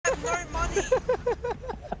no money.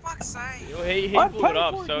 Fuck's sake. He blew it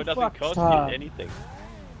up so it doesn't cost you anything.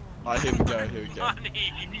 Alright, here we go, here we go. Money,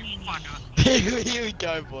 you fucker. Here we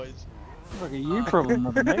go, boys. It's like a you problem,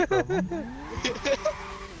 not a me problem.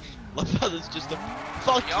 My brother's just a...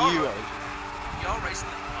 Fuck you, You're racing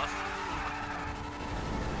the bus.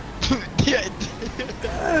 Yeah.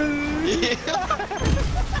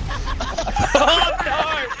 Oh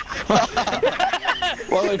no!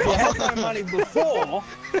 Well, if you had no money before...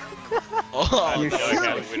 Oh, You That's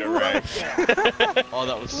how you win a race. oh,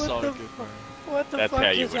 that was so good, bro. What the That's fuck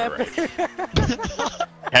how you just win a happened? race.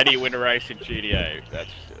 How do you win a race in GTA? That's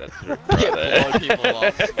right Yeah, there. blow people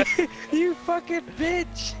up. You fucking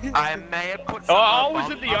bitch! I may have put Oh, some I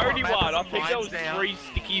wasn't the only one. I think there was 3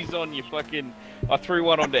 stickies on your fucking... I threw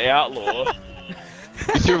one onto Outlaw.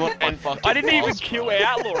 You threw one on my And fucking I didn't even bus, kill bro.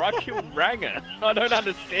 Outlaw, I killed Ranger. I don't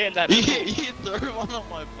understand that. You threw one on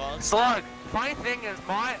my bus. Slug, funny thing is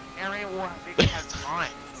my area water big has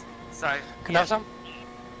mines. So, Can I have some?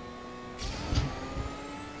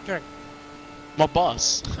 Drink. My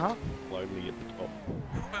bus. Huh? Slowly at the top.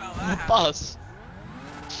 well, My that bus.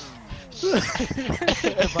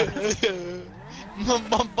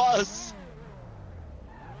 my bus.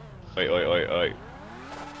 Oi.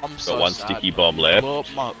 I'm so Got one sad, sticky bro. bomb left. Blew up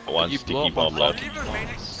my, One you blew sticky up my bomb left. I fucking didn't even mean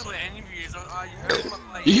it bus. until the end of years. You heard what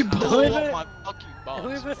like, You blew Whoever- up my fucking bus.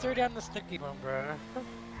 Whoever threw down the sticky bomb, bro.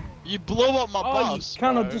 You blew up my Oh, bus, you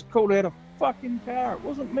kind bro. of just called out a fucking car. It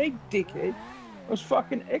wasn't me, dickhead. It was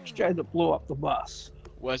fucking XJ that blew up the bus.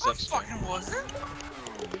 Where's what that? fucking was it?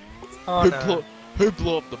 Oh no. Who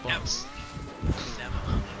blew up the bus?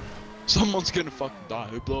 Never. Someone's gonna fucking die.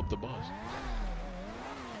 Who blew up the bus?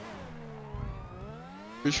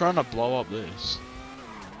 Who's trying to blow up this?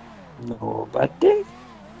 Nobody.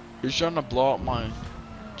 Who's trying to blow up my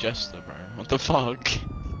Jester, bro? What the fuck?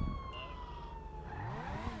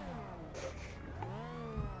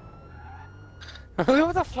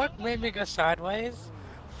 Who the fuck made me go sideways?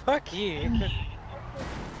 Fuck you.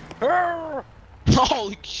 Arrgh.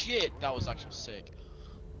 Holy shit, that was actually sick.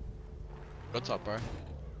 What's up, bro?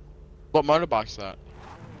 What motorbike's that?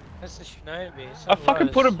 That's the Shinobi. I fucking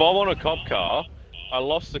put a bomb on a cop car. I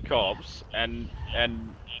lost the cops, and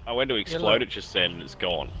I went to explode it just then, and it's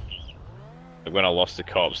gone. Like when I lost the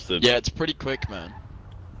cops, the Yeah, it's pretty quick, man.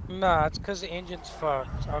 Nah, it's because the engine's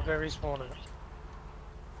fucked. I'll go respawn it.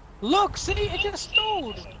 Look, see, it just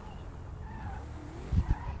stalled.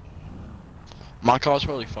 My car's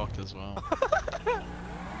probably fucked as well.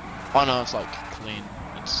 Oh no, it's like clean.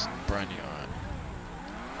 It's brand new, alright.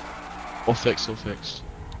 All fixed, all fixed.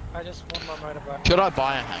 I just won my motorbike. Should I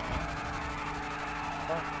buy a hanger?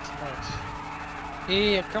 Fuck, it's nice.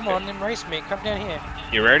 Yeah, come on, then race me. Come down here.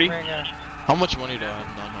 You ready? Ranger. How much money do I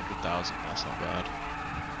have? 900,000. That's not bad.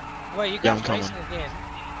 Wait, you Yeah, guys I'm racing again.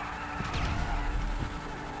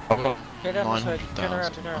 I've got Go down this way. Turn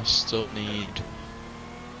around, 900,000. turn I around. still need.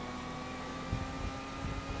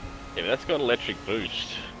 Yeah, but that's got electric boost.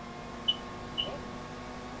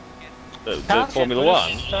 The Counts Formula it,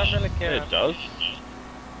 One. boost. Don't really Yeah, care. it does.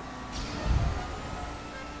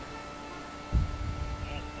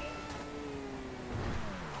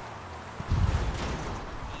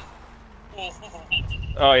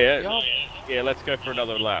 Oh yeah. Yup. Yeah, let's go for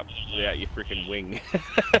another lap without your freaking wing.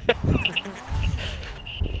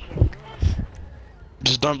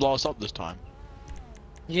 Just don't blow us up this time.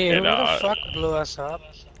 Yeah, Yeah, who no, the fuck blew us up?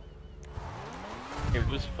 It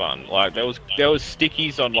was fun. Like there was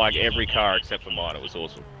stickies on like every car except for mine. It was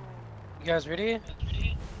awesome. You guys ready?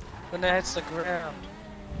 When that hits the ground.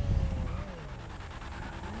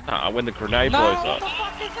 When the grenade No, blows what up. the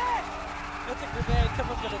fuck is that? That's a grenade.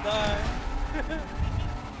 Someone's gonna die.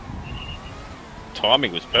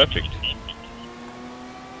 Timing was perfect.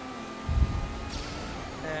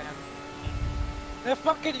 Damn. The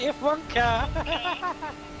fucking F1 car.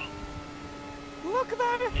 Look at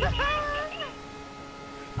that.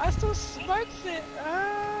 I still smoked it.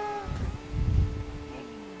 Ah.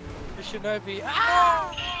 The Shinobi.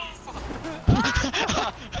 Ah!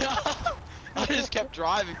 I just kept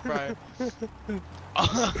driving, bro.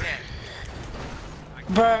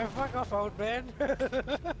 Bro, fuck off, old man.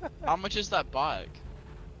 How much is that bike?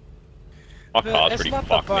 My The- car's it's pretty not the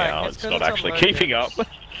fucked bike, now. it's It's 'cause not it's on actually low keeping up. grips.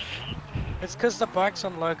 It's cause the bike's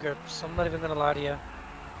on low grips. I'm not even gonna lie to you.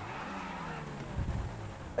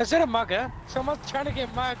 Is that a mugger? Someone's trying to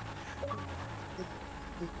get mugged.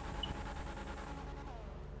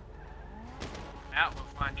 Out, we'll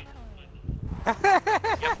find you.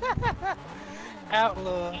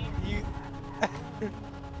 Outlaw, you.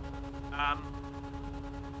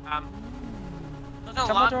 No, There's a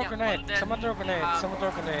Someone throw a lamia, grenade. but then, Someone throw a grenade. Someone throw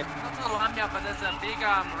a grenade. Not a lamia, but there's a big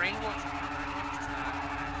rainwater.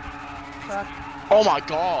 Fuck. Oh my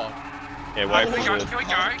god. Yeah, wait Can we for go? the... Can we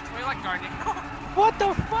go? Can we like go now? What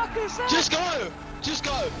the fuck is that? Just go! Just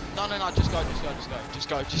go! No, no, no, just go, just go, just go, just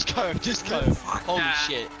go, just go, just go. Holy that.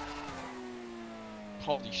 shit.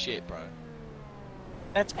 Holy shit, bro.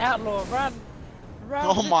 That's outlaw. Run. Run.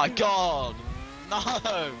 Oh my god.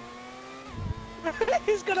 No!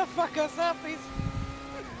 He's gonna fuck us up. He's.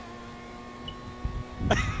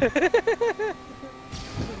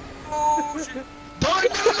 Oh shit!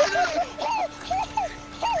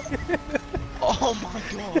 Oh my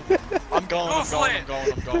god. I'm going, I'm going, I'm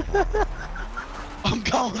going, I'm going. I'm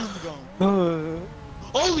going, I'm going.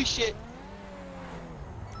 Holy shit!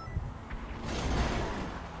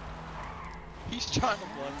 He's trying to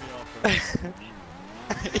blow me up, bro.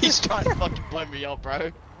 He's trying to fucking blow me up,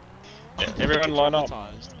 bro. Yeah, I'm everyone fucking line up.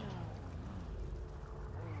 traumatized.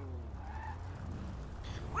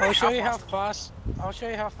 I'll show you how fast. I'll show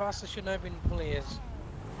you how fast the Shinobi bully is.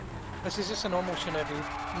 This is just a normal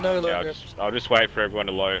Shinobi. No Yeah, logo. I'll just wait for everyone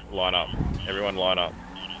to line up. Everyone line up.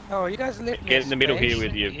 Oh, you guys let me. Get in the middle space. here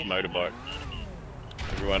with your motorbike.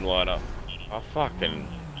 Everyone line up. Oh fucking...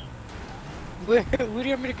 Where do you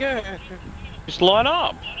want me to go? Just line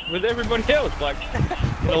up with everybody else, like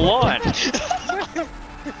in a line.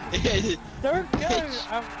 Don't go!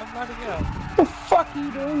 I'm lining up. What the fuck are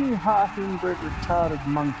you doing, you half inbred retarded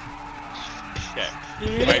monkey? Okay. You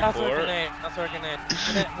really? Wait I'll throw a for it. grenade. I'll throw a grenade.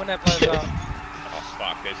 When that blows up. Oh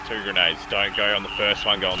fuck, there's 2 grenades. Don't go on the first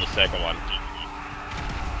one, go on the second one.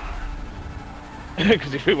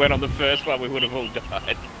 Because if we went on the first one, we would have all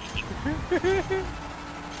died.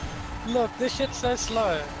 Look, this shit's so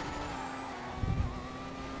slow.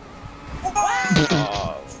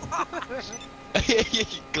 Oh. You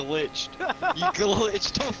glitched. You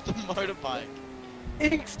glitched off the motorbike.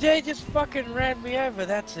 XJ just fucking ran me over,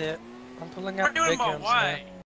 that's it. I'm pulling out We're doing big my guns way. now.